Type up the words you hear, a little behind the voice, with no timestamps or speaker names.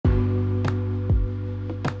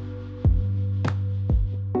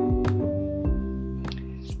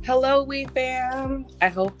Hello, We Fam. I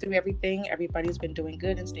hope through everything, everybody's been doing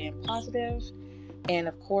good and staying positive. And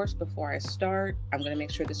of course, before I start, I'm going to make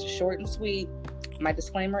sure this is short and sweet. My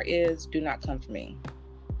disclaimer is do not come for me.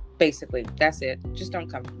 Basically, that's it. Just don't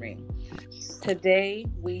come for me. Today,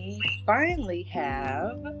 we finally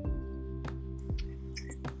have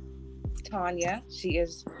Tanya. She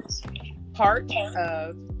is part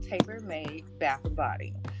of Tailor Made Bath and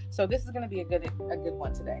Body. So this is going to be a good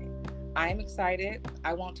one today. I am excited.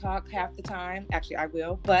 I won't talk half the time. Actually, I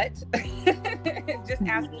will, but just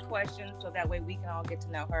ask me questions so that way we can all get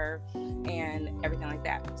to know her and everything like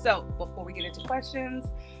that. So before we get into questions,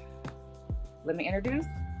 let me introduce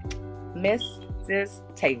Mrs.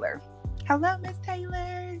 Taylor. Hello, Miss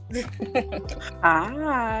Taylor.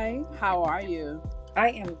 Hi, how are you? I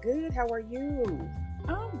am good. How are you?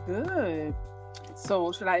 I'm good.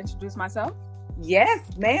 So, should I introduce myself?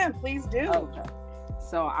 Yes, ma'am. Please do. Okay.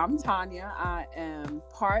 So, I'm Tanya. I am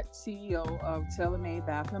part CEO of Tailor Made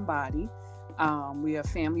Bath and Body. We are a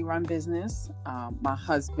family-run business. My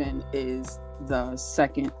husband is the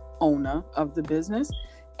second owner of the business,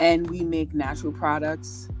 and we make natural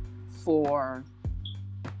products for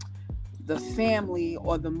the family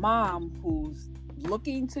or the mom who's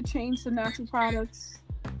looking to change to natural products,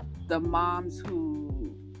 the moms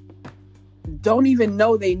who don't even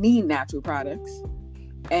know they need natural products,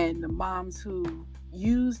 and the moms who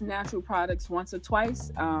use natural products once or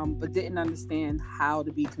twice, but didn't understand how to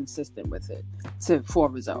be consistent with it for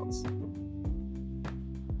results.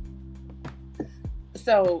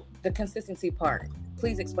 So the consistency part,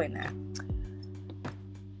 please explain that.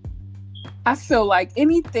 I feel like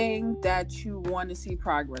anything that you want to see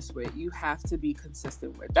progress with, you have to be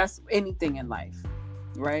consistent with. That's anything in life,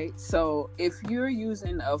 right? So if you're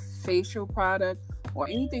using a facial product or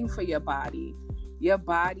anything for your body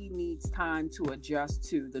needs time to adjust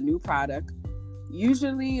to the new product.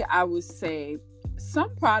 Usually, I would say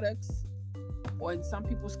some products or in some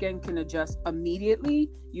people's skin can adjust immediately.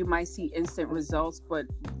 You might see instant results, but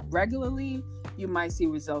regularly, you might see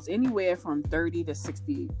results anywhere from 30 to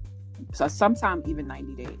 60, so sometimes even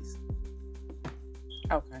 90 days.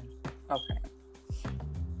 Okay.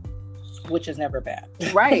 Which is never bad.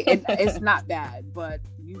 Right. It's not bad, but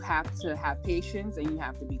you have to have patience and you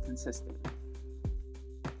have to be consistent.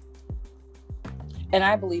 And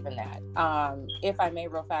I believe in that. If I may,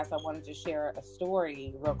 real fast, I wanted to share a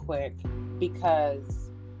story real quick because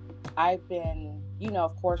I've been,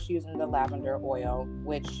 of course, using the lavender oil,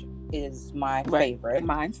 which is my favorite.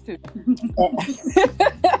 Mine's too.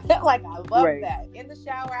 Like, I love that. In the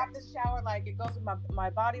shower, after the shower, like, it goes with my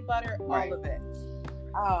body butter, all of it.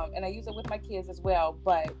 And I use it with my kids as well.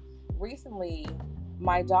 But recently,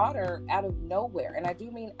 my daughter, out of nowhere, and I do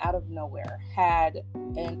mean out of nowhere, had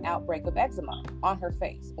an outbreak of eczema on her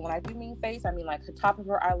face. When I do mean face, I mean like the top of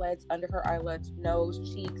her eyelids, under her eyelids, nose,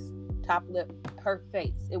 cheeks, top lip, her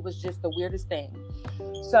face. It was just the weirdest thing.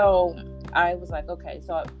 So I was like, okay.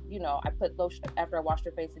 So, I put lotion after I washed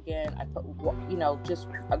her face again. I put, just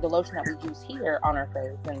the lotion that we use here on her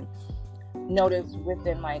face, and noticed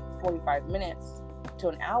within like 45 minutes to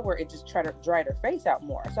an hour, it just dried her face out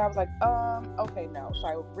more. So I was like, okay, no. So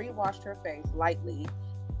I re-washed her face lightly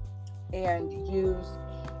and used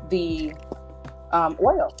the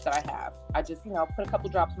oil that I have. I just, put a couple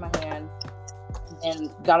drops in my hand and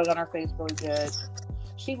got it on her face really good.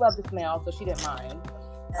 She loved the smell, so she didn't mind.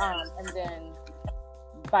 And then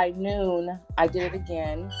by noon, I did it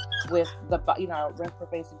again with the, rinsed her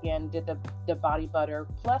face again, did the body butter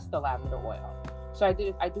plus the lavender oil. So I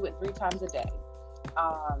do it 3 times a day.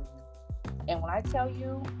 And when I tell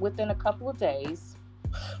you, within a couple of days,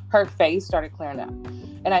 her face started clearing up,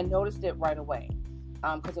 and I noticed it right away.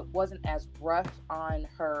 Because it wasn't as rough on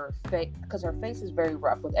her face, because her face is very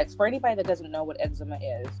rough with eczema. For anybody that doesn't know what eczema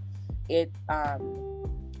is,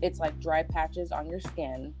 it's like dry patches on your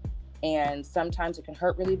skin, and sometimes it can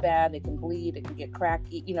hurt really bad. It can bleed. It can get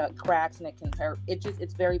cracky, it cracks, and it can hurt.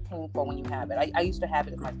 It's very painful when you have it. I used to have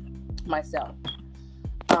it myself.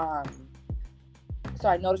 So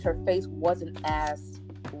I noticed her face wasn't as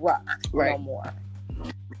rough no more.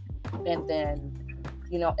 And then,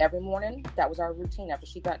 every morning, that was our routine. After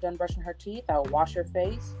she got done brushing her teeth, I would wash her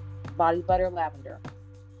face, body butter, lavender.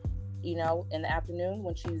 In the afternoon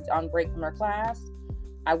when she's on break from her class,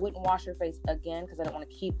 I wouldn't wash her face again because I don't want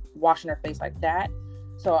to keep washing her face like that.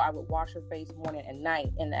 So I would wash her face morning and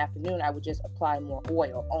night. In the afternoon, I would just apply more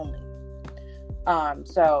oil only.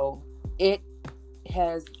 So it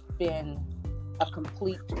has been a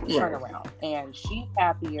complete turnaround, and she's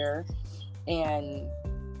happier, and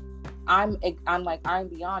I'm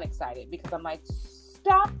beyond excited because I'm like,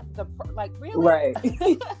 stop really? Right.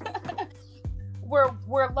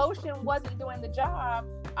 where lotion wasn't doing the job,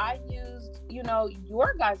 I used,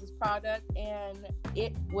 your guys' product, and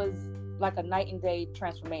it was like a night and day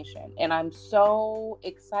transformation. And I'm so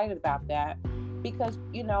excited about that because,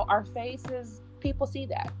 our faces, people see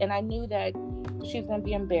that. And I knew that she's going to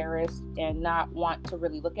be embarrassed and not want to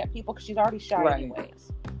really look at people because she's already shy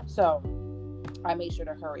anyways. So I made sure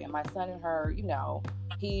to hurry. And my son and her,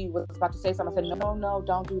 he was about to say something. I said, no,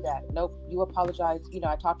 don't do that. Nope, you apologize.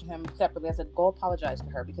 I talked to him separately. I said, go apologize to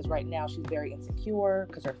her because right now she's very insecure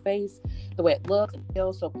because her face, the way it looks and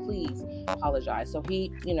feels. So please apologize. So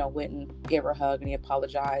he, went and gave her a hug and he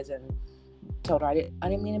apologized and told her, I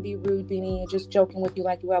didn't mean to be rude, Beanie. Just joking with you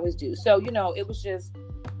like you always do. So, it was just,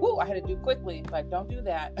 I had to do quickly. Like, don't do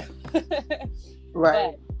that.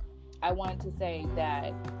 Right. But I wanted to say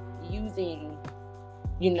that using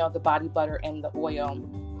the body butter and the oil,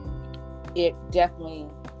 it definitely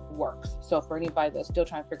works. So for anybody that's still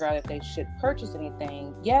trying to figure out if they should purchase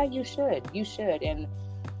anything, yeah, you should. And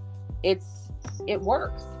it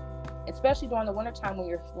works, especially during the wintertime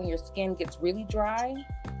when your skin gets really dry.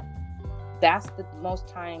 That's the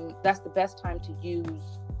best time to use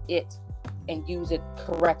it and use it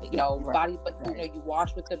correctly. Body, but you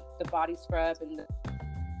wash with the body scrub and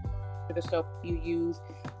the soap you use,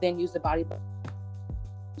 then use the body butter,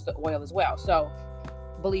 use the oil as well. So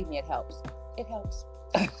believe me, it helps.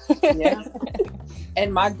 Yeah.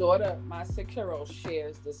 And my daughter, my 6-year-old,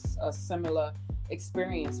 shares a similar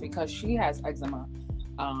experience because she has eczema.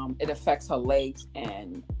 It affects her legs,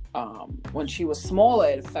 and when she was smaller,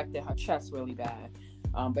 it affected her chest really bad.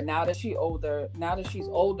 But now that she's older,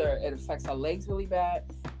 it affects her legs really bad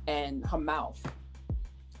and her mouth.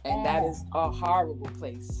 And that is a horrible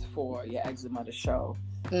place for your eczema to show.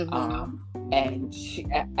 Mm-hmm. And she,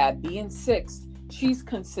 at being 6, she's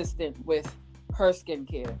consistent with her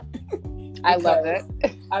skincare. I love it.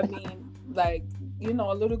 I mean, like,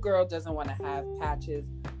 a little girl doesn't want to have patches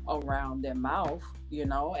around their mouth,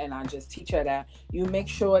 and I just teach her that you make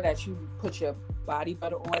sure that you put your body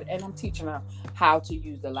butter on, and I'm teaching her how to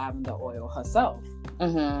use the lavender oil herself.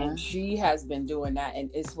 Mm-hmm. And she has been doing that, and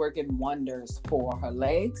it's working wonders for her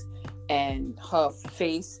legs, and her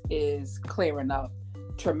face is clearing up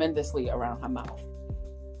tremendously around her mouth.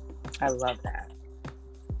 I love that.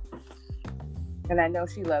 And I know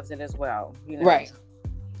she loves it as well. Right.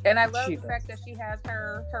 And I love the fact that she has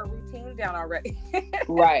her routine down already.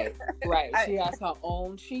 Right. She has her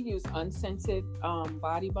own. She used unscented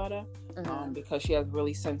body butter because she has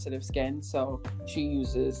really sensitive skin. So she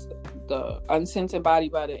uses the unscented body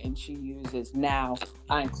butter, and she uses, now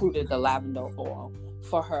I included the lavender oil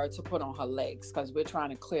for her to put on her legs because we're trying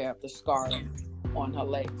to clear up the scarring on her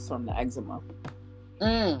legs from the eczema.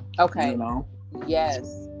 Okay.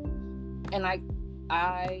 Yes. And I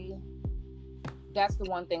that's the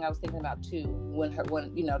one thing I was thinking about too when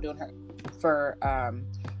doing her for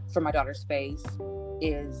my daughter's face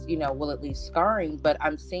is, will it leave scarring? But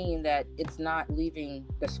I'm seeing that it's not leaving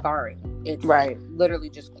the scarring. It's literally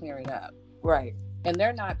just clearing up. Right. And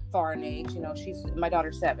they're not far in age. My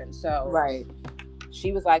daughter's 7. So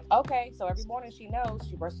she was like, okay, so every morning she knows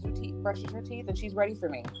she brushes her teeth and she's ready for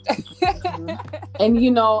me. Mm-hmm.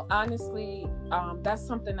 And honestly, that's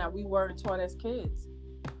something that we weren't taught as kids.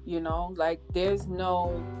 Like I'm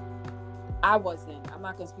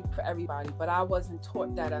not gonna speak for everybody, but I wasn't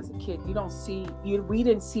taught that as a kid. We didn't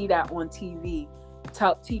see that on TV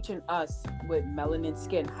teaching us with melanin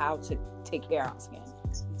skin how to take care of our skin.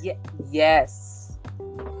 Yes,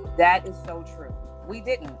 that is so true. We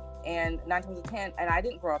didn't. And 9 times out of 10, and I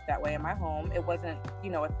didn't grow up that way in my home. It wasn't,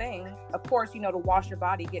 a thing. Of course, to wash your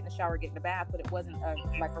body, get in the shower, get in the bath, but it wasn't a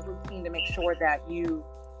routine to make sure that you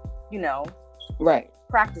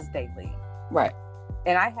practice daily. Right.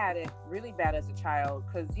 And I had it really bad as a child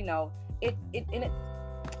because, it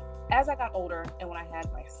as I got older and when I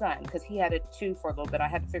had my son, because he had it too for a little bit, I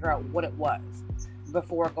had to figure out what it was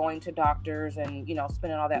before going to doctors and,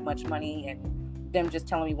 spending all that much money and them just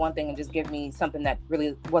telling me one thing and just giving me something that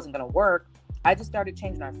really wasn't going to work. I just started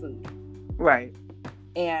changing our food. Right.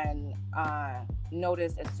 And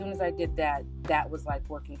noticed as soon as I did that, that was like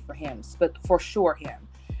working for him, but for sure him.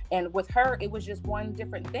 And with her, it was just one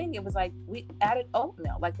different thing. It was like we added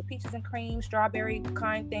oatmeal, like the peaches and cream, strawberry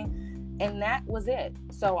kind thing. And that was it.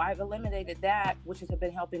 So I've eliminated that, which has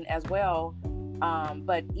been helping as well.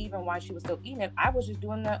 But even while she was still eating it, I was just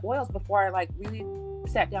doing the oils before I really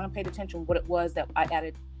sat down and paid attention what it was that I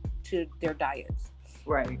added to their diets.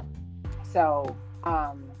 Right. So,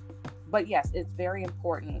 but yes, it's very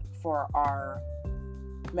important for our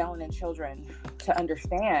melanin children to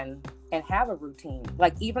understand and have a routine.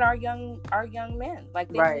 Like even our young men, like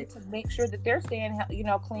they need to make sure that they're staying,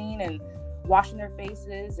 clean and washing their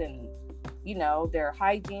faces and, you know, their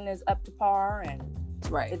hygiene is up to par, and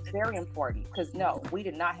Right. it's very important, because no, we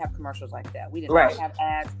did not have commercials like that. We did Right. not have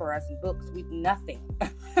ads for us in books. We nothing.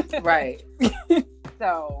 Right.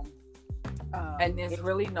 So, and there's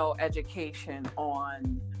really no education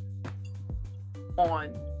on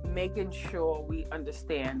making sure we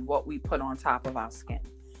understand what we put on top of our skin.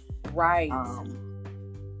 right.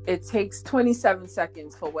 It takes 27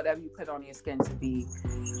 seconds for whatever you put on your skin to be,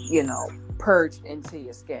 you know, purged into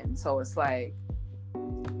your skin. So it's like,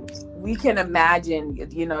 we can imagine,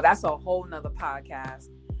 you know, that's a whole nother podcast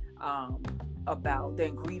about the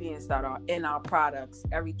ingredients that are in our products.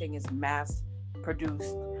 Everything is mass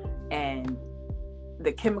produced, and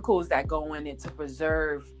the chemicals that go in it to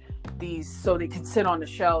preserve these so they can sit on the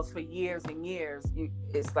shelves for years and years.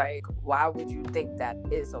 It's like, why would you think that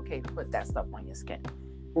it's okay to put that stuff on your skin?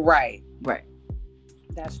 Right. Right.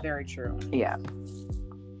 That's very true. Yeah.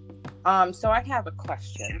 So I have a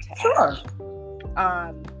question to Sure.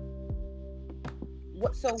 ask.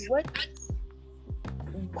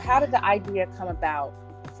 How did the idea come about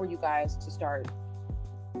for you guys to start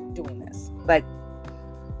doing this? Like,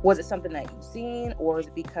 was it something that you've seen, or is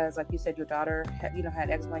it because, like you said, your daughter had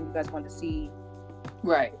eczema and you guys wanted to see,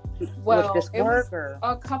 Right. would Well, this it work, was or?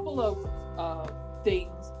 a couple of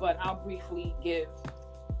things, but I'll briefly give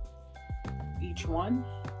each one.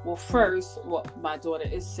 Well, first, my daughter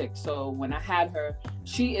is 6, so when I had her,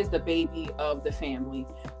 she is the baby of the family.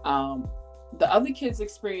 The other kids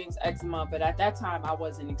experienced eczema, but at that time I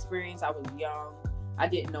wasn't experienced. I was young. I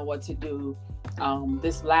didn't know what to do.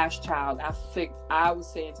 This last child, I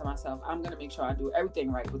was saying to myself, I'm going to make sure I do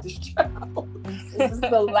everything right with this child. This is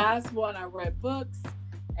the last one. I read books,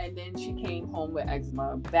 and then she came home with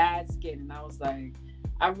eczema, bad skin. And I was like,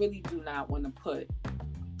 I really do not want to put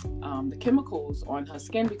the chemicals on her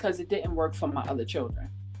skin, because it didn't work for my other children.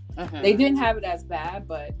 They didn't have it as bad,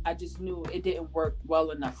 but I just knew it didn't work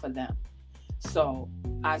well enough for them. So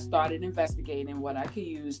I started investigating what I could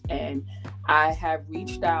use, and I have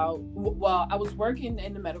reached out. Well, I was working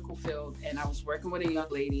in the medical field, and I was working with a young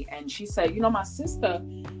lady, and she said, you know, my sister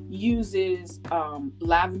uses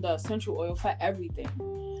lavender essential oil for everything.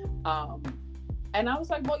 And I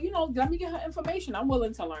was like, well, you know, let me get her information. I'm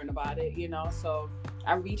willing to learn about it, you know. So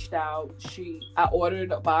I reached out. I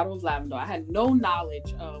ordered a bottle of lavender. I had no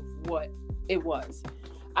knowledge of what it was.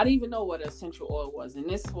 I didn't even know what essential oil was, and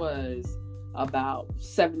this was about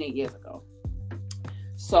 7-8 years ago.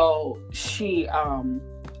 So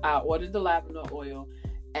I ordered the lavender oil,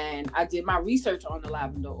 and I did my research on the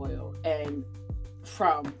lavender oil, and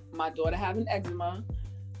from my daughter having eczema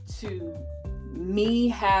to me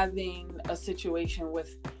having a situation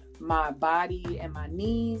with my body and my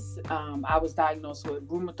knees, I was diagnosed with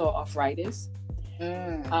rheumatoid arthritis.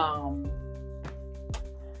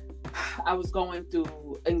 I was going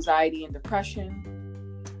through anxiety and depression.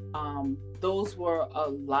 Those were a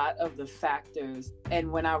lot of the factors.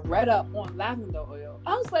 And when I read up on lavender oil,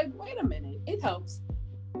 I was like, wait a minute, it helps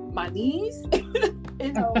my knees,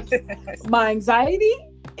 it helps my anxiety,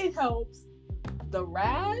 it helps the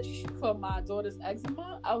rash for my daughter's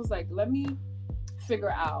eczema. I was like, let me figure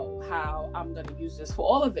out how I'm going to use this for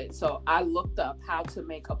all of it. So I looked up how to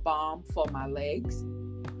make a balm for my legs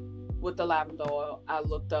with the lavender oil. I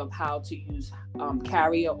looked up how to use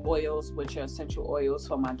carrier oils, which are essential oils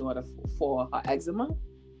for my daughter for her eczema.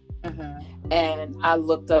 And I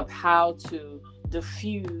looked up how to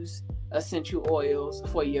diffuse essential oils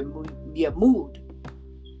for your mood.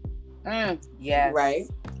 Yes. Right.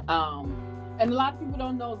 And a lot of people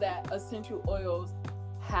don't know that essential oils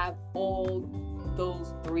have all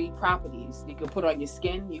those 3 properties. You can put on your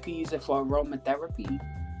skin, you can use it for aromatherapy,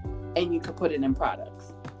 and you can put it in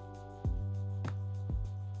products.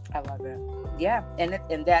 I love it. Yeah, and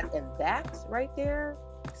that right there,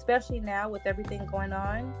 especially now with everything going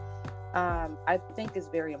on, I think is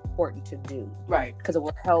very important to do. Right. Because it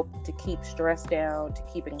will help to keep stress down, to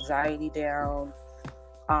keep anxiety down,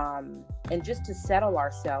 and just to settle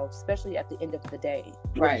ourselves, especially at the end of the day,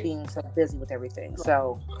 right, being so busy with everything. Right.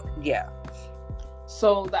 So, yeah.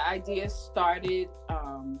 So the idea started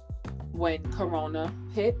when Corona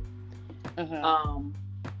hit.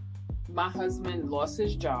 My husband lost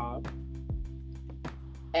his job,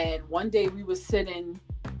 and one day we were sitting,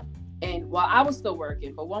 and while I was still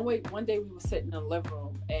working, but one day we were sitting in the living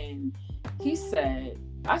room, and he said,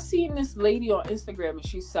 I seen this lady on Instagram, and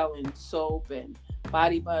she's selling soap and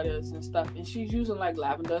body butters and stuff, and she's using like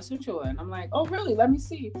lavender essential oil. And I'm like, oh really? Let me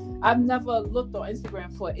see. I've never looked on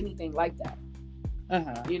Instagram for anything like that.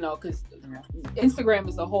 You know, because Instagram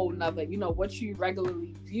is a whole nother, what you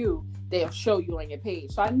regularly view, they'll show you on your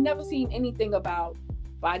page. So I've never seen anything about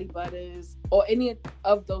body butters, or any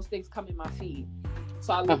of those things come in my feed.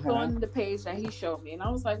 So I looked on the page that he showed me, and I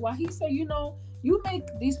was like, well, he said, you make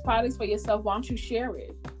these products for yourself. Why don't you share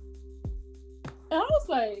it? And I was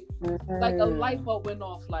like a light bulb went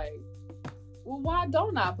off, like, well, why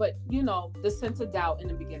don't I? But, the sense of doubt in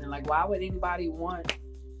the beginning, like, why would anybody want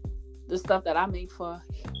the stuff that I make for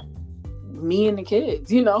me and the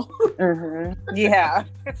kids, Yeah.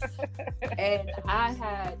 And I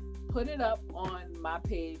had put it up on my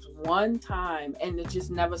page one time, and it just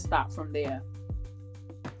never stopped from there.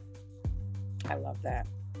 I love that.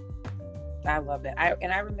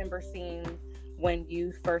 I remember seeing when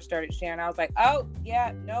you first started sharing, I was like, oh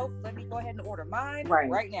yeah, no, let me go ahead and order mine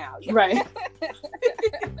right now. Right.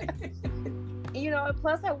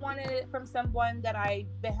 Plus I wanted it from someone that I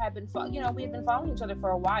had been, we had been following each other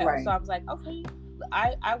for a while. Right. So I was like, okay,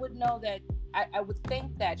 I would know that, I would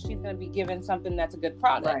think that she's going to be given something that's a good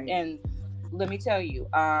product. Right. And let me tell you,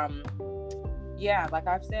 yeah, like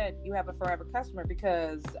I've said, you have a forever customer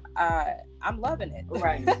because I'm loving it.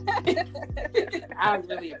 Right. I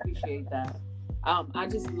really appreciate that. I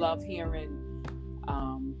just love hearing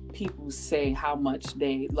people say how much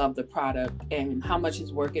they love the product and how much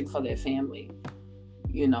it's working for their family.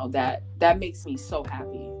 That makes me so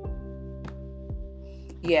happy.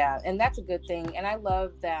 Yeah, and that's a good thing. And I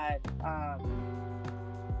love that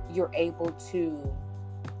you're able to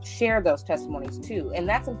share those testimonies too, and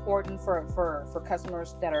that's important for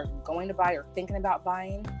customers that are going to buy or thinking about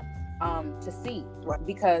buying, to see,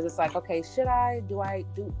 because it's like, okay, should I do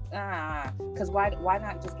because why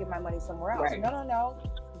not just give my money somewhere else? Right. No,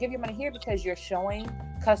 give your money here, because you're showing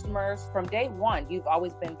customers from day one. You've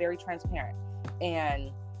always been very transparent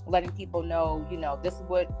and letting people know, this is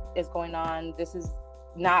what is going on, this is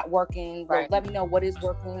not working, right. Let me know what is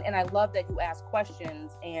working. And I love that you ask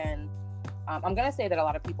questions, and I'm going to say that a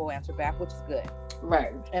lot of people answer back, which is good.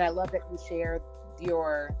 Right. And I love that you share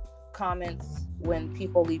your comments when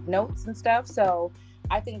people leave notes and stuff. So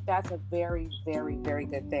I think that's a very, very, very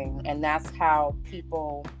good thing. And that's how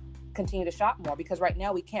people continue to shop more, because right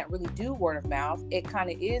now we can't really do word of mouth. It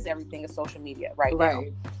kind of is, everything is social media right now.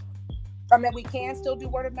 I mean, we can still do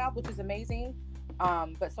word of mouth, which is amazing.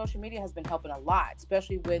 But social media has been helping a lot,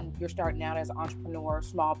 especially when you're starting out as an entrepreneur,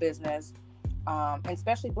 small business, and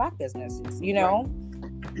especially Black businesses, Right.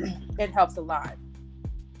 It helps a lot.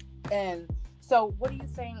 And so what do you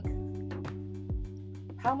think,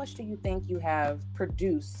 how much do you think you have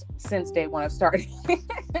produced since day one of starting?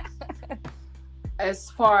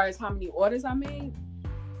 As far as how many orders I made?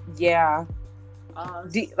 Yeah.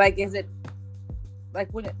 Is it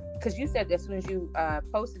like when, because you said as soon as you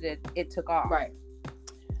posted it, it took off. Right.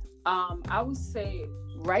 I would say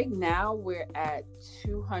right now we're at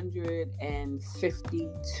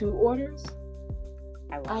 252 orders.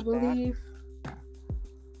 I believe.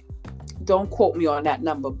 Don't quote me on that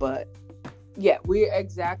number, but yeah, we're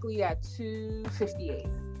exactly at 258.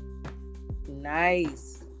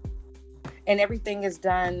 Nice. And everything is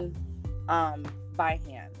done by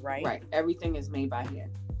hand, right? Right. Everything is made by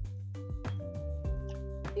hand.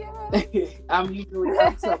 Yeah. I'm usually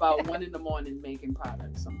up to about 1 a.m. making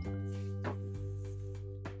products sometimes.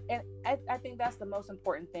 And I think that's the most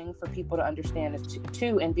important thing for people to understand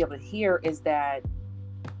too, and be able to hear, is that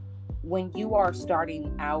when you are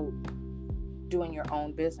starting out doing your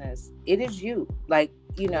own business, it is you. Like,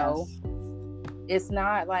 Yes. It's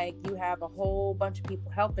not like you have a whole bunch of people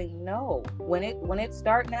helping. No, when it's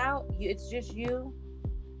starting out, it's just you.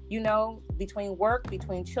 Between work,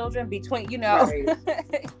 between children, Right.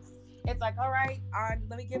 It's like, all right,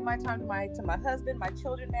 let me give my time to my husband, my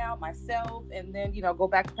children now, myself, and then go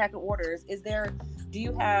back to packing orders. Do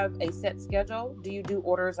you have a set schedule? Do you do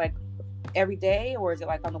orders like every day, or is it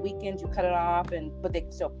like on the weekends you cut it off but they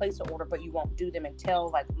can still place an order, but you won't do them until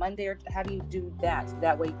like Monday? Or how do you do that, so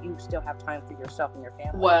that way you still have time for yourself and your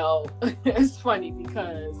family? Well, it's funny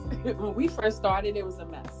because when we first started, it was a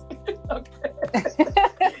mess.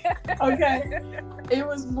 Okay. It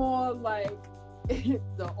was more like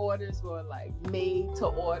the orders were like made to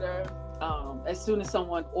order. As soon as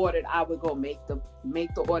someone ordered, I would go make the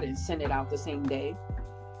order and send it out the same day,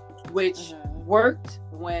 which worked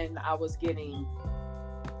when I was getting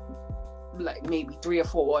like maybe 3 or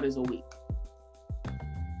 4 orders a week.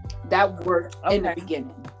 That worked in the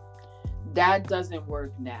beginning. That doesn't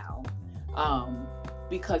work now,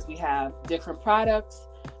 because we have different products.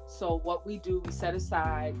 So what we do, we set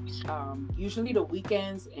aside usually the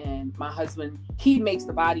weekends, and my husband, he makes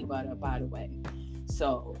the body butter, by the way.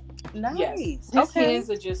 So nice. Yes, his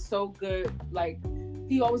hands are just so good. Like,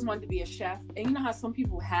 he always wanted to be a chef, and you know how some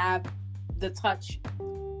people have the touch.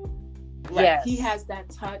 Like, yes. He has that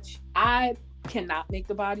touch. I cannot make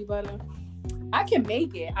the body butter. I can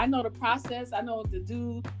make it. I know the process. I know what to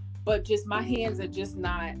do, but just my hands are just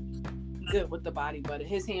not good with the body butter.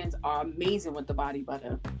 His hands are amazing with the body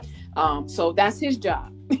butter. So that's his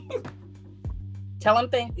job. Tell him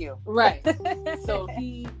thank you. Right. So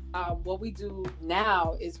what we do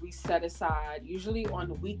now is we set aside, usually on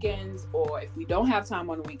the weekends, or if we don't have time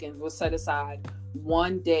on the weekends, we'll set aside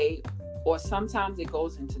one day, or sometimes it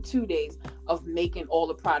goes into 2 days of making all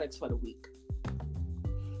the products for the week.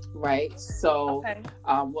 Right. So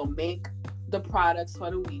we'll make the products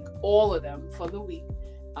for the week, all of them for the week.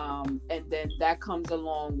 And then that comes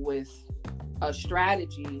along with a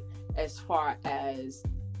strategy as far as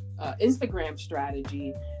Instagram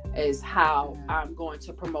strategy is how I'm going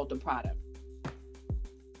to promote the product.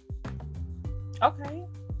 Okay.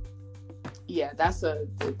 Yeah, that's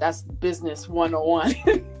business 101.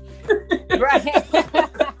 Right.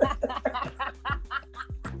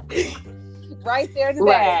 Right there, the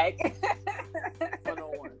bag.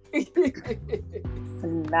 101.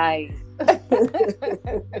 Nice.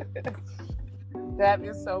 That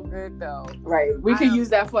is so good, though. Right. We could use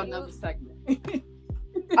that for another segment.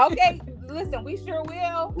 Okay. Listen, we sure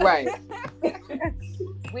will. Right.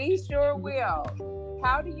 We sure will.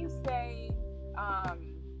 How do you stay,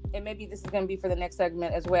 and maybe this is going to be for the next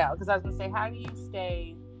segment as well, because I was going to say, how do you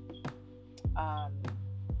stay, I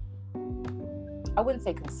wouldn't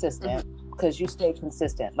say consistent, because you stay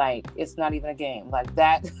consistent. Like, it's not even a game. Like,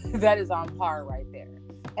 that is on par right there.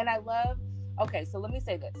 And I love, okay, so let me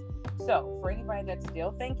say this. So for anybody that's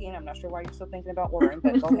still thinking, I'm not sure why you're still thinking about ordering,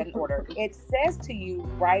 but go ahead and order. It says to you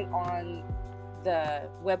right on the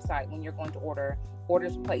website when you're going to order,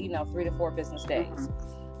 orders play, 3 to 4 business days.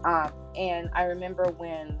 And I remember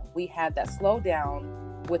when we had that slowdown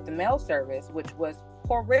with the mail service, which was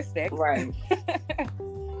horrific. Right.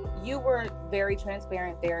 You were very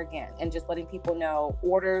transparent there again, and just letting people know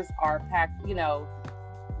orders are packed,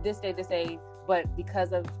 this day, but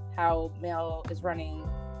because of how mail is running,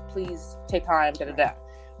 please take time,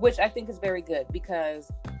 which I think is very good,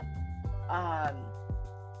 because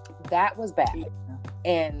that was bad,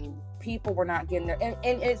 and people were not getting there. And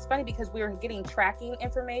it's funny because we were getting tracking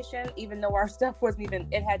information, even though our stuff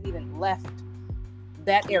it hadn't even left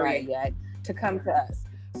that area yet to come to us.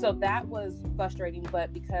 So that was frustrating,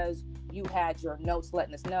 but because you had your notes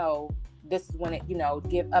letting us know this is when it,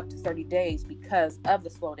 give up to 30 days because of the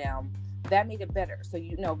slowdown, that made it better. So,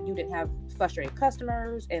 you didn't have frustrated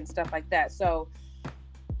customers and stuff like that. So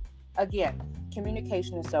again,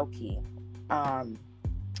 communication is so key. But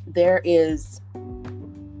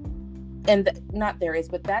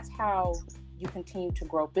that's how you continue to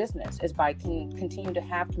grow business, is by continue to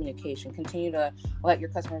have communication, continue to let your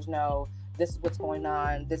customers know this is what's going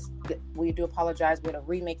on. We do apologize. We're going to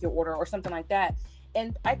remake your order or something like that.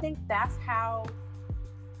 And I think that's how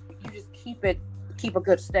you just keep a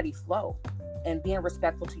good steady flow, and being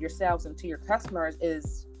respectful to yourselves and to your customers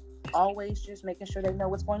is always just making sure they know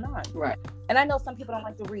what's going on. Right. And I know some people don't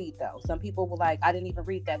like to read, though. Some people will like, I didn't even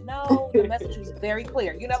read that. No, the message was very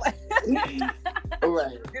clear.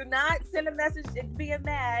 Right. Do not send a message being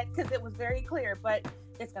mad, because it was very clear, but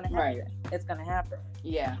it's going to happen. Right. It's going to happen.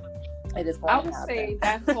 Yeah. It is going to happen. I would say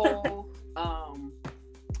that whole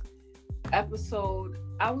episode,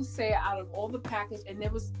 I would say out of all the package, and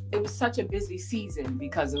it was such a busy season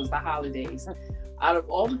because it was the holidays. Out of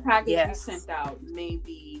all the packages we sent out,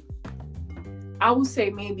 I would say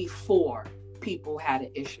maybe 4 people had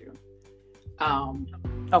an issue.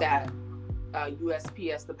 That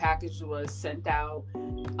USPS, the package was sent out,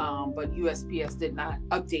 but USPS did not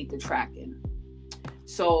update the tracking.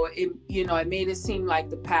 So it made it seem like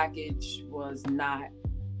the package was not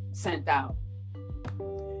sent out.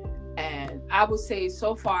 And I would say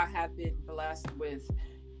so far I have been blessed with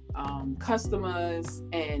customers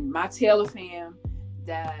and my Taylor fam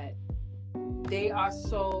that they are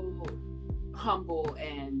so humble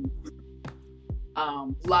and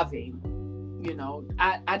loving.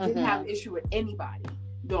 I didn't have an issue with anybody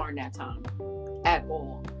during that time at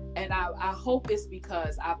all. And I hope it's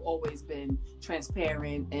because I've always been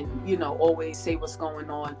transparent and, always say what's going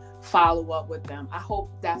on, follow up with them. I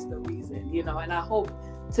hope that's the reason, and I hope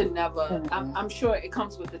to never, I'm sure it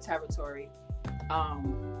comes with the territory.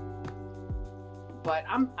 But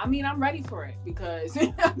I'm ready for it, because I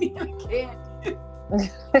can't,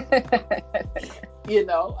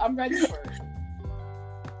 I'm ready for it.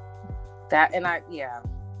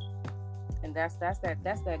 And that's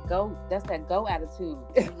that go attitude.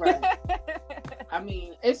 Right.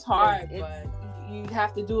 It's hard, but you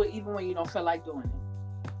have to do it even when you don't feel like doing it.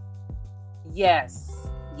 Yes.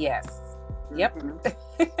 Yep.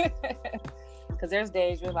 Because there's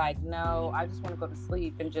days you're like, no, I just want to go to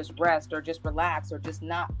sleep and just rest or just relax or just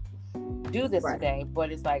not do this today.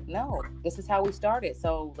 But it's like, no, this is how we started.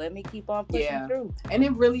 So let me keep on pushing through. And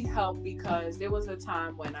it really helped because there was a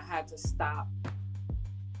time when I had to stop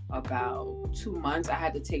about 2 months. I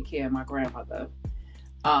had to take care of my grandmother.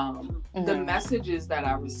 The messages that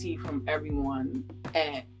I received from everyone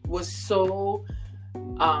and was so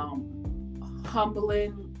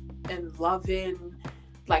humbling and loving.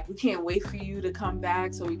 Like, we can't wait for you to come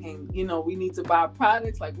back so we can, we need to buy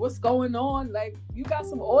products. Like, what's going on? Like, you got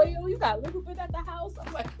some oil? You got a little bit at the house?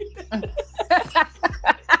 I'm like,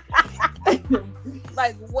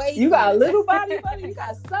 like, wait. You got a little body butter? You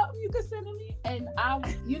got something you can send to me? And I,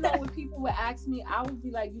 when people would ask me, I would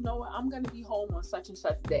be like, you know what? I'm going to be home on such and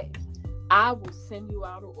such day. I will send you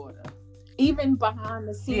out an order. Even behind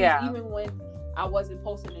the scenes, even when I wasn't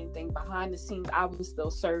posting anything, behind the scenes, I was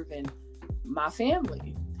still serving my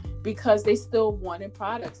family because they still wanted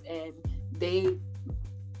products and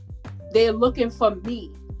they're looking for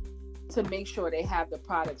me to make sure they have the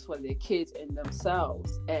products for their kids and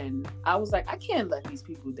themselves. And I was like, I can't let these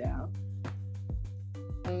people down.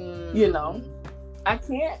 I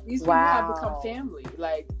can't. These people have become family.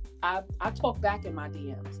 Like, I talk back in my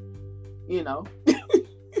DMs,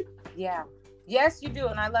 Yeah. Yes, you do.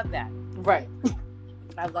 And I love that. Right.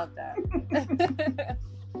 I love that.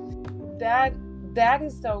 That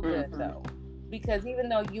is so good though, because even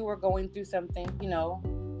though you were going through something,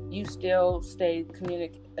 you still stay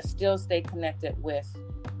connected with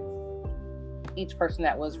each person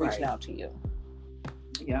that was reaching out to you.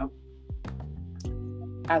 Yeah.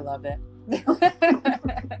 I love it.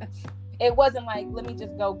 It wasn't like, let me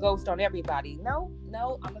just go ghost on everybody. No,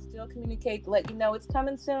 I'm gonna still communicate, let you know it's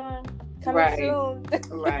coming soon. Soon.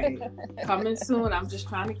 Right. Coming soon. I'm just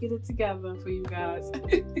trying to get it together for you guys.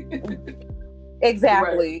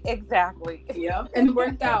 Exactly. Yep. And it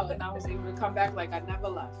worked out. And I was able to come back like I never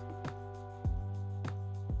left.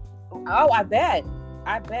 Oh, I bet.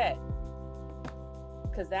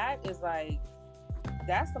 Because that is like,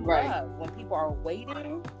 that's some love. When people are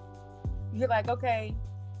waiting, you're like, okay,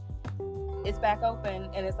 it's back open.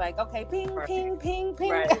 And it's like, okay, ping, ping, ping,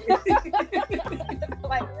 ping. Right.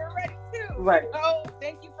 Like, we're ready too. Right. Oh,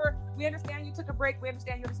 thank you we understand you took a break. We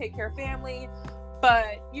understand you have to take care of family.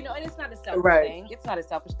 But, and it's not a selfish thing. It's not a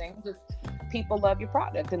selfish thing. Just people love your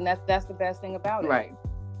product. And that's the best thing about it. Right.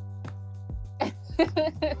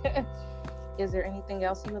 Is there anything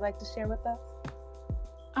else you would like to share with us?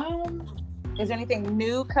 Is there anything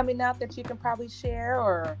new coming out that you can probably share,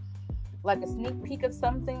 or like a sneak peek of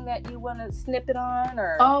something that you want to snip it on?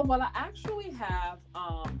 Or well, I actually have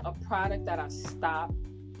a product that I stopped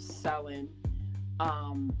selling.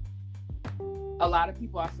 A lot of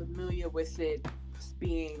people are familiar with it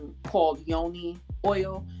being called yoni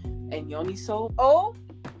oil and yoni soap. Oh,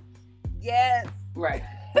 yes. Right.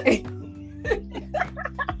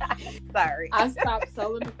 Sorry. I stopped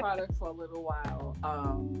selling the product for a little while.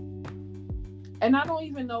 And I don't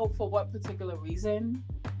even know for what particular reason.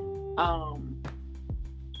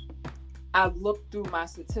 I looked through my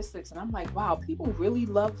statistics and I'm like, wow, people really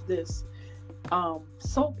love this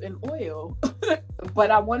soap and oil.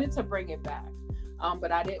 But I wanted to bring it back.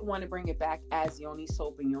 But I didn't want to bring it back as yoni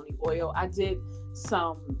soap and yoni oil. I did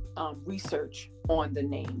some research on the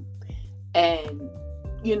name. And,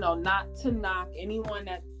 not to knock anyone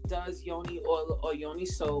that does yoni oil or yoni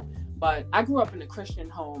soap, but I grew up in a Christian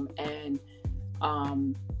home, and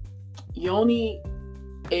yoni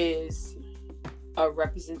is a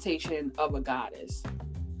representation of a goddess,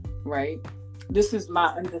 right? This is my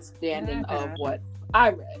understanding of what I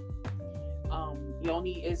read.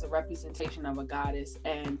 Yoni is a representation of a goddess,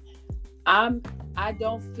 and I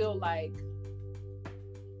don't feel like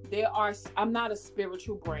I'm not a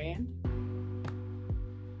spiritual brand.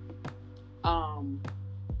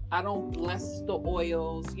 I don't bless the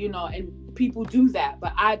oils, and people do that,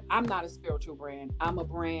 but I'm not a spiritual brand. I'm a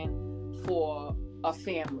brand for a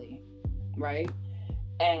family, right?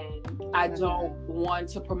 And I don't want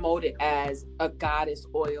to promote it as a goddess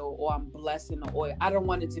oil or I'm blessing the oil. I don't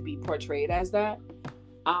want it to be portrayed as that.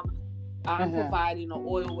 I'm providing an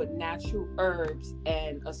oil with natural herbs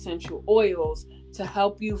and essential oils to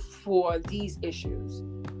help you for these issues,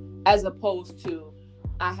 as opposed to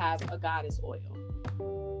I have a goddess oil.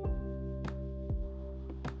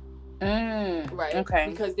 Right. Okay.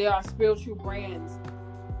 Because there are spiritual brands,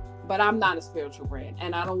 but I'm not a spiritual brand,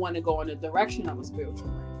 and I don't want to go in the direction of a spiritual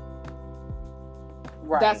brand.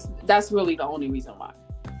 Right. That's really the only reason why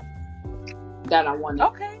that I wanted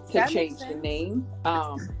to change the name.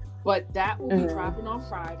 But that will be dropping on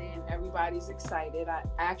Friday, and everybody's excited. I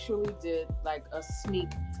actually did like a sneak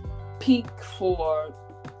peak for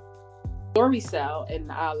story sale,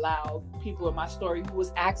 and I allowed people in my story who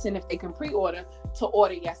was asking if they can pre-order to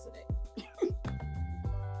order yesterday.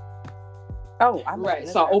 Oh, right.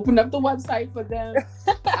 So I opened up the website for them.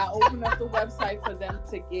 I opened up the website for them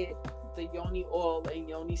to get the yoni oil and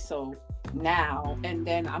yoni soap now, and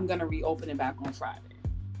then I'm gonna reopen it back on Friday.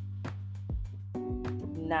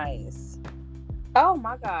 Nice. Oh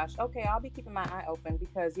my gosh. Okay, I'll be keeping my eye open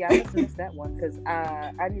because I just missed that one because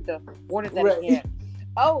I need to order that again.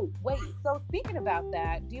 Oh wait. So speaking about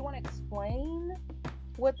that, do you want to explain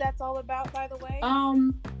what that's all about? By the way.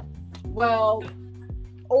 Well.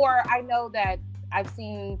 Or I know that I've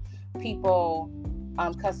seen people,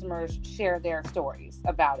 customers share their stories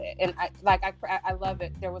about it, and I love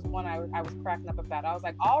it. There was one I was cracking up about. I was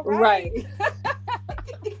like, all right.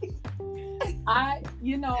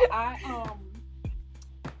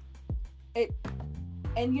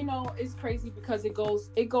 It's crazy because it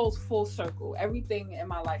goes full circle. Everything in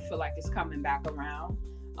my life feel like it's coming back around.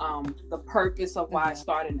 The purpose of why I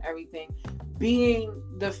started and everything being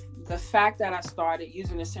the fact that I started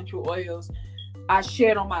using essential oils. I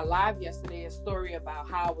shared on my live yesterday a story about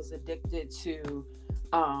how I was addicted to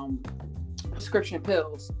prescription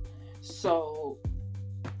pills. So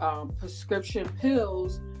prescription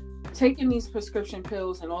pills, taking these prescription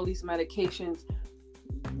pills and all these medications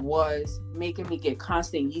was making me get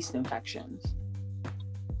constant yeast infections.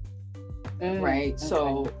 Right. Okay.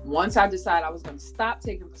 So once I decided I was going to stop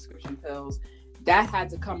taking prescription pills, that had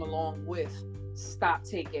to come along with stop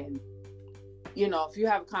taking, if you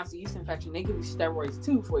have a constant yeast infection, they give you steroids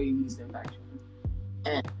too for your yeast infection.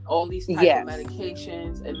 And all these type of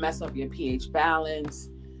medications and mess up your pH balance.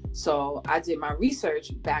 So I did my research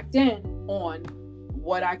back then on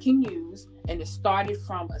what I can use, and it started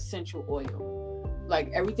from essential oil. Like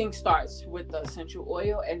everything starts with the essential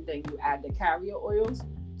oil, and then you add the carrier oils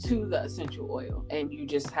to the essential oil, and you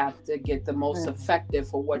just have to get the most effective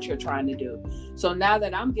for what you're trying to do. So now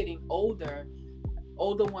that I'm getting older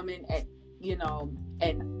women,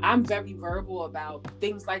 and I'm very verbal about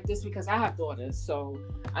things like this because I have daughters, so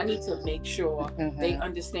I need to make sure they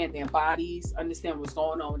understand their bodies, understand what's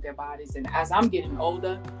going on with their bodies. And as I'm getting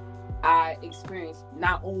older, I experience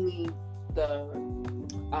not only the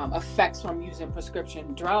effects from using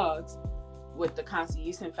prescription drugs with the constant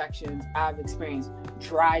yeast infections, I've experienced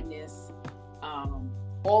dryness,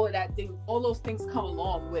 all those things come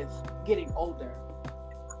along with getting older.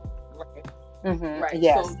 Right.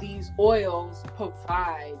 Yes. So these oils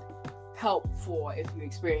provide help for if you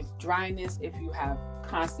experience dryness, if you have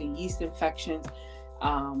constant yeast infections.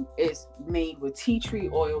 It's made with tea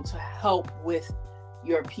tree oil to help with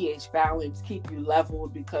your pH balance, keep you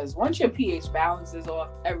leveled, because once your pH balance is off,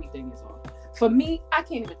 everything is off. For me, I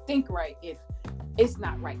can't even think right if it's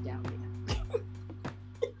not right down there.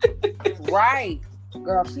 Right.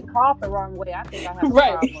 Girl, if she coughed the wrong way, I think I have a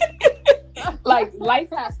problem. Like life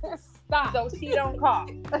has to stop. So she don't cough.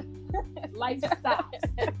 Life stops.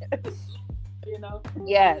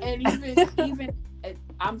 Yes. And even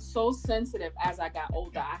I'm so sensitive as I got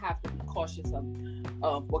older. I have to be cautious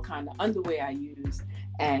of what kind of underwear I use.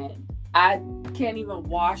 And I can't even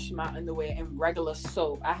wash my underwear in regular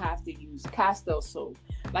soap. I have to use Castile soap.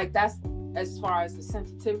 Like that's as far as the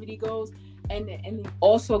sensitivity goes. And it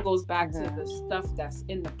also goes back to the stuff that's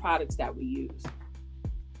in the products that we use.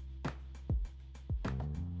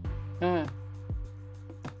 And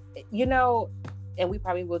we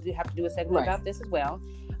probably will have to do a segment about this as well.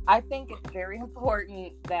 I think it's very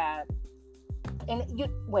important that, let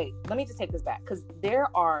me just take this back, because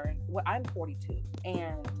I'm 42,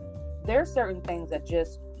 and there are certain things that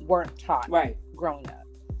just weren't taught growing up.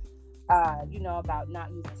 About not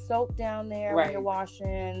using soap down there when you're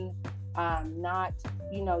washing, not,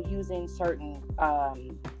 using certain,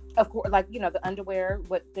 of course, the underwear,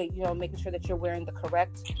 making sure that you're wearing the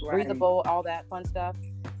correct, breathable, all that fun stuff.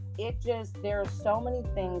 There are so many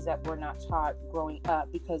things that were not taught growing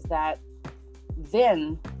up, because that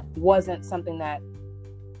then wasn't something that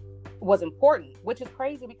was important, which is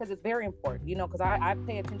crazy because it's very important, because I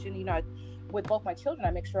pay attention, with both my children.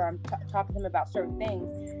 I make sure I'm talking to them about certain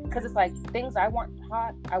things, because it's like things I wasn't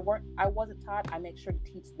taught, I make sure to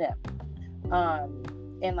teach them.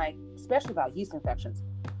 And especially about yeast infections.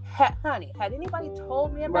 Honey, had anybody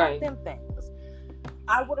told me about them things,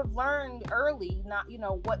 I would have learned early,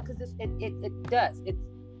 because it does. It's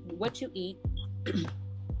what you eat,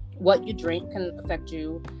 what you drink can affect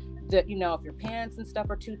you. If your pants and stuff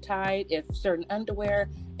are too tight, if certain underwear,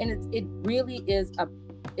 and it really is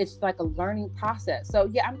it's like a learning process. So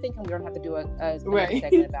yeah, I'm thinking we're gonna have to do a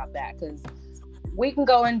segment about that, because we can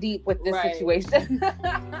go in deep with this situation.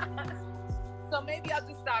 So maybe I'll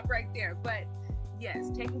just stop right there. But yes,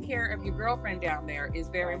 taking care of your girlfriend down there is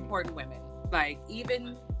very important, women. Like,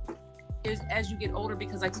 even as you get older,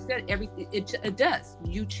 because like you said, it does.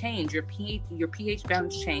 You change. Your pH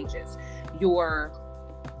balance changes. Your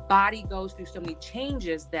body goes through so many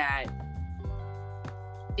changes that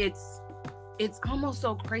it's almost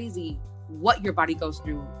so crazy what your body goes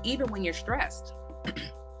through, even when you're stressed.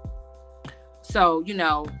 So,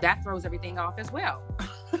 that throws everything off as well.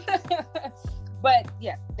 But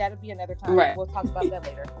yes, that'll be another time. Right. We'll talk about that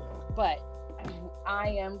later. But I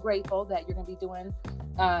am grateful that you're going to be doing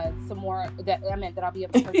some more, that I'll be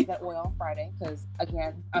able to purchase that oil on Friday, because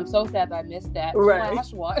again, I'm so sad that I missed that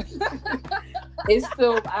flash one. It's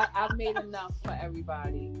still, I've made enough for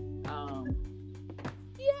everybody.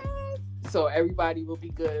 Yes. So everybody will be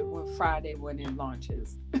good when it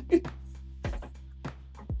launches.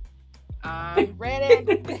 I'm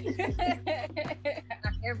ready.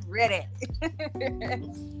 I'm ready.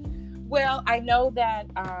 Well, I know that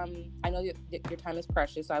your time is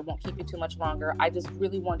precious, so I won't keep you too much longer. I just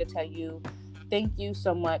really wanted to tell you, thank you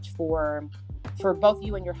so much for both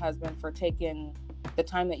you and your husband for taking the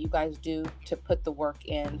time that you guys do to put the work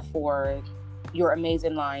in for your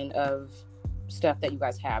amazing line of stuff that you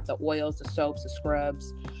guys have: the oils, the soaps, the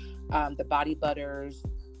scrubs, the body butters.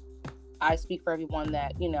 I speak for everyone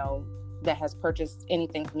that that has purchased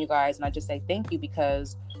anything from you guys, and I just say thank you,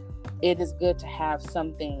 because it is good to have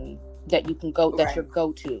something that you can go, that's your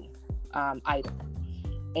go-to item.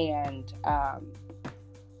 And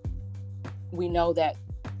we know that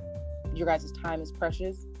your guys' time is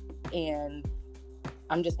precious, and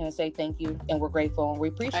I'm just going to say thank you, and we're grateful, and we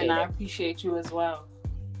appreciate it. And I appreciate you as well.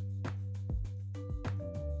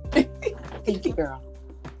 Thank you, girl.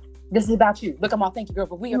 This is about you. Look, I'm all thank you, girl,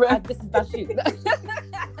 but this is about you.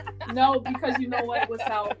 No, because you know what?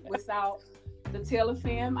 Without the Taylor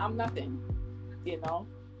fam, I'm nothing. Yeah.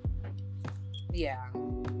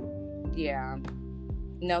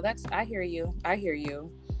 No, I hear you.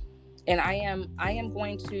 And I am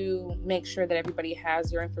going to make sure that everybody has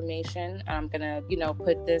your information. I'm gonna,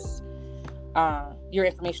 put this your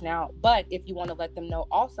information out. But if you want to let them know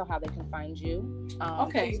also how they can find you,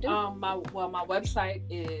 okay. My website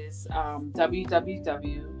is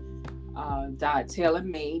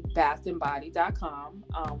www.tailormadebathandbody.com.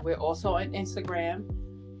 We're also on Instagram,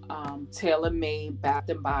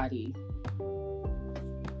 tailormadebathandbody.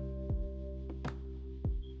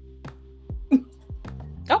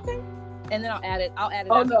 Okay. And then I'll add it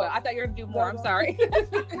as well. I thought you were going to do more. I'm sorry.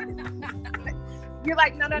 You're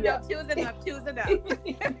like, no. Two is enough.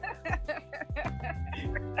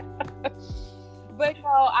 But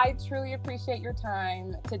no, I truly appreciate your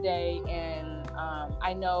time today. And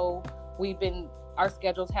I know our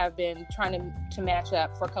schedules have been trying to match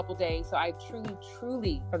up for a couple days. So I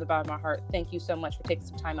truly, from the bottom of my heart, thank you so much for taking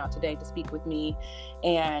some time out today to speak with me.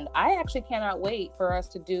 And I actually cannot wait for us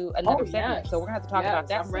to do another segment. So we're going to have to talk about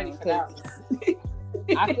that. I'm ready for that.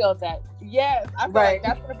 I feel that. Yes, I feel like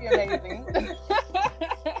that's going to be amazing.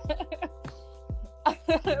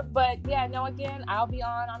 But yeah, no, again, I'll be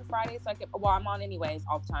on Friday. So I'm on anyways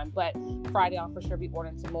all the time. But Friday, I'll for sure be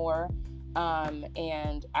ordering some more.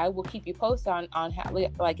 And I will keep you posted on how,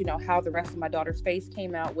 how the rest of my daughter's face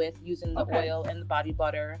came out with using the oil and the body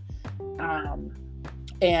butter. The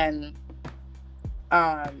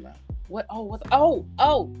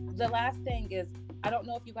last thing is, I don't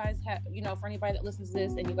know if you guys have, for anybody that listens to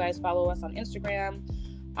this and you guys follow us on Instagram,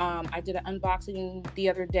 I did an unboxing the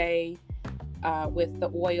other day with the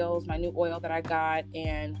oils, my new oil that I got,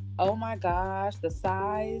 and oh my gosh, the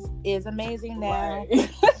size is amazing now. Right.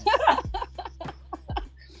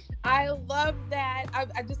 I love that.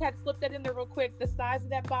 I just had to slip that in there real quick. The size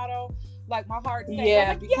of that bottle, like my heart sank.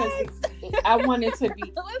 Yeah, because I want it to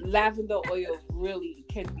be lavender oil really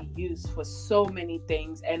can be used for so many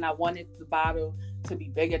things, and I wanted the bottle to be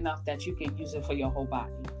big enough that you can use it for your whole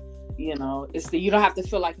body. You don't have to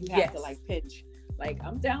feel like you have to pinch. Like,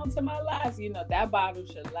 I'm down to my last. That bottle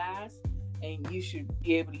should last, and you should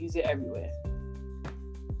be able to use it everywhere.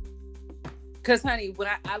 Because, honey, when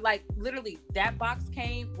I literally, that box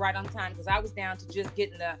came right on time, because I was down to just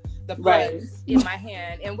getting the buds in my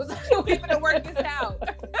hand and was able to work this out.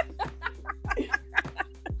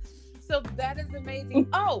 So that is amazing.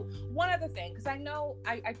 Oh, one other thing, because I know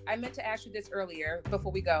I meant to ask you this earlier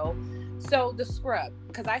before we go. So the scrub,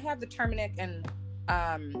 because I have the turmeric and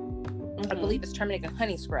I believe it's turmeric and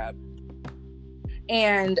honey scrub.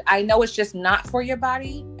 And I know it's just not for your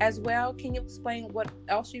body as well. Can you explain what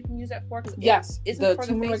else you can use that for? Yes, the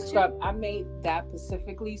turmeric scrub, I made that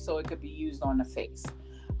specifically so it could be used on the face.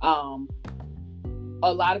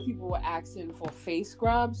 a lot of people were asking for face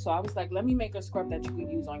scrub. So I was like, let me make a scrub that you can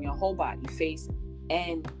use on your whole body, face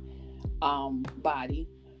and body.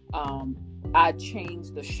 I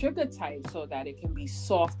changed the sugar type so that it can be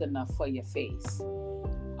soft enough for your face.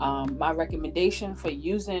 My recommendation for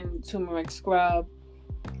using turmeric scrub,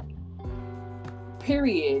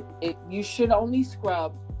 period, you should only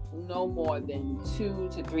scrub no more than 2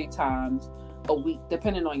 to 3 times a week,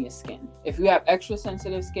 depending on your skin. If you have extra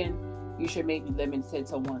sensitive skin, you should maybe limit it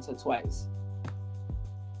to once or twice.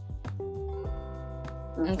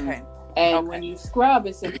 Okay. And when you scrub,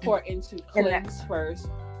 it's important to cleanse first,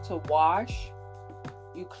 to wash.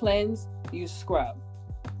 You cleanse, you scrub.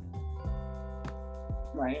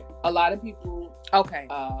 Right? A lot of people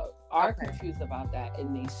are confused about that,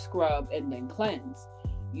 and they scrub and then cleanse.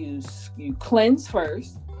 You cleanse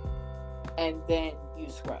first, and then you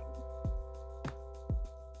scrub.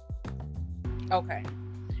 Okay.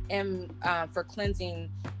 And for cleansing,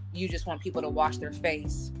 you just want people to wash their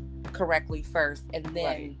face correctly first, and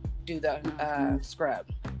then do the scrub.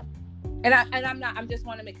 And I'm just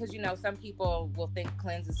want to make, because some people will think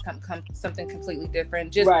cleanse is something completely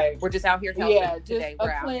different. We're just out here helping today.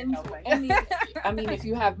 We're out here helping. I mean, if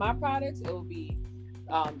you have my products, it will be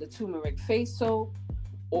the turmeric face soap,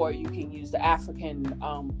 or you can use the African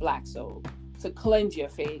black soap to cleanse your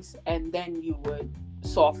face, and then you would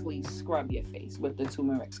softly scrub your face with the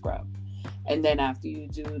turmeric scrub. And then after you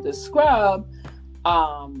do the scrub,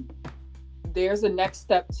 there's a next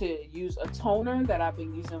step to use a toner that I've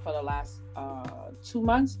been using for the last 2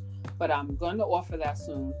 months, but I'm going to offer that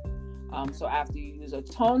soon. So after you use a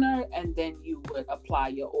toner, and then you would apply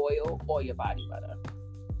your oil or your body butter.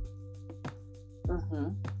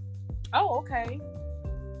 Oh, okay.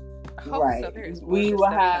 Right. So we will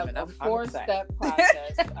have a 4-step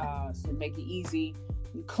process to make it easy.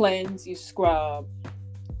 You cleanse, you scrub,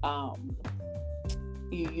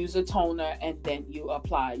 you use a toner, and then you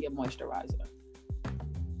apply your moisturizer.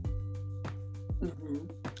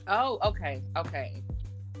 Oh, okay.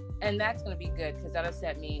 And that's gonna be good, because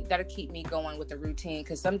that'll keep me going with the routine,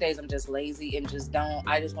 because some days I'm just lazy and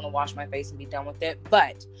I just want to wash my face and be done with it.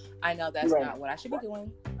 But I know that's not what I should be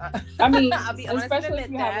doing. I mean, I'll be honest, especially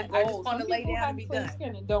if you have a goal. I just want to lay down and be done.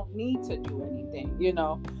 Skin and don't need to do anything,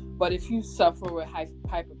 But if you suffer with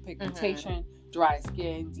hyperpigmentation, dry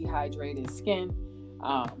skin, dehydrated skin,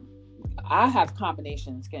 I have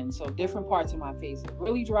combination skin, so different parts of my face are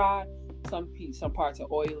really dry. Some parts are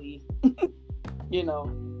oily.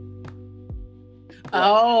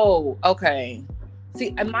 Oh, okay.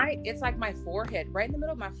 See, it's like my forehead, right in the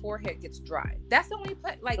middle of my forehead gets dry. That's the only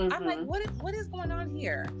place. Like, I'm like, what is going on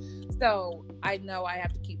here? So I know I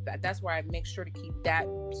have to keep that. That's where I make sure to keep that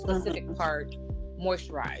specific part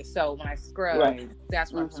moisturized. So when I scrub,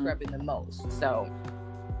 that's where I'm scrubbing the most. So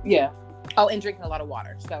yeah. Oh, and drinking a lot of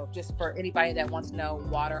water. So just for anybody that wants to know,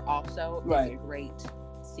 water also is a great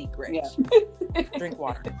secret. Yeah. Drink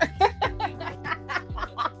water.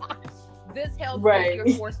 This helps with your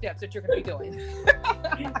 4 steps that you're going to be doing.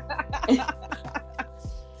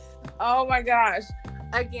 Oh my gosh.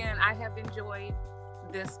 Again, I have enjoyed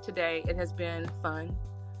this today. It has been fun.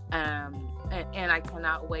 And I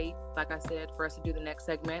cannot wait, like I said, for us to do the next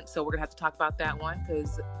segment. So we're going to have to talk about that one,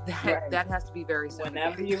 because that has to be very soon.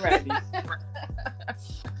 Whenever you're ready.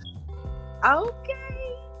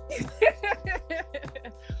 Okay.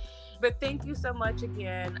 But thank you so much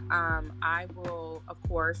again. I will, of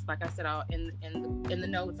course, like I said, I'll in the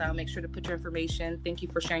notes, I'll make sure to put your information. Thank you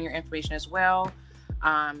for sharing your information as well.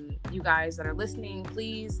 You guys that are listening,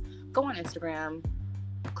 please go on Instagram,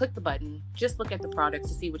 click the button, just look at the products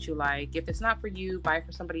to see what you like. If it's not for you, buy it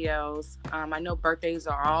for somebody else. I know birthdays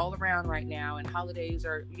are all around right now, and holidays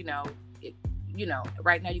are,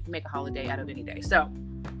 right now you can make a holiday out of any day. So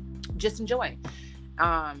just enjoy.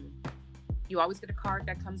 You always get a card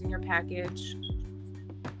that comes in your package.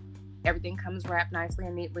 Everything comes wrapped nicely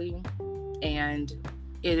and neatly. And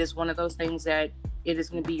it is one of those things that it is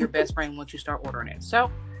going to be your best friend once you start ordering it.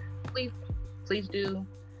 So please do.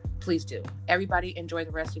 Everybody enjoy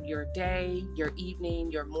the rest of your day, your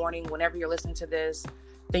evening, your morning, whenever you're listening to this.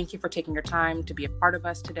 Thank you for taking your time to be a part of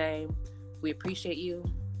us today. We appreciate you.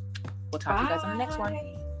 We'll talk to you guys on the next one.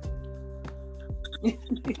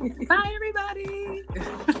 Bye, everybody.